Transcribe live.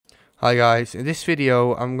Hi guys, in this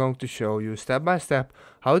video I'm going to show you step by step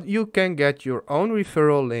how you can get your own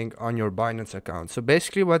referral link on your Binance account. So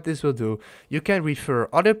basically what this will do, you can refer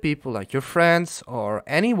other people like your friends or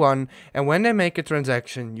anyone, and when they make a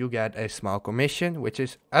transaction you get a small commission, which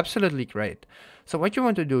is absolutely great. So what you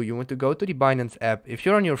want to do, you want to go to the Binance app if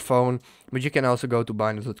you're on your phone, but you can also go to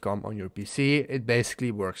Binance.com on your PC. It basically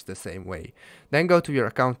works the same way. Then go to your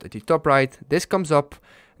account at the top right, this comes up.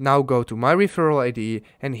 Now go to my referral ID,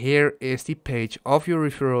 and here is the page of your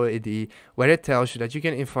referral ID where it tells you that you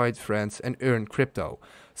can invite friends and earn crypto.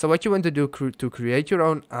 So what you want to do to create your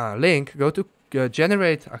own link, go to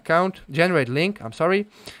generate link,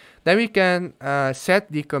 then we can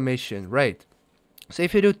set the commission rate. So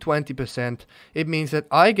if you do 20%, it means that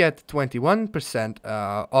I get 21%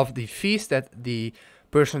 of the fees that the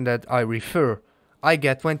person that I refer, I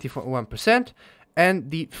get 21%, and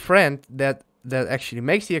the friend that actually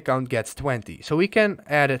makes the account gets 20. So we can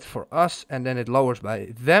add it for us, and then it lowers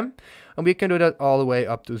by them, and we can do that all the way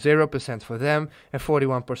up to 0% for them and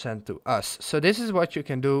 41% to us. So this is what you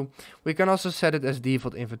can do. We can also set it as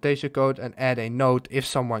default invitation code and add a note if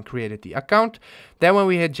someone created the account. Then when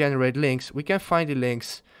we hit generate links, we can find the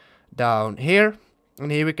links down here.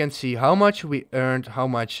 And here we can see how much we earned, how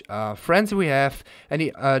much friends we have, and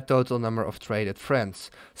the total number of traded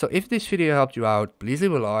friends. So if this video helped you out, please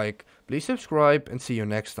leave a like, please subscribe, and see you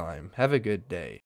next time. Have a good day.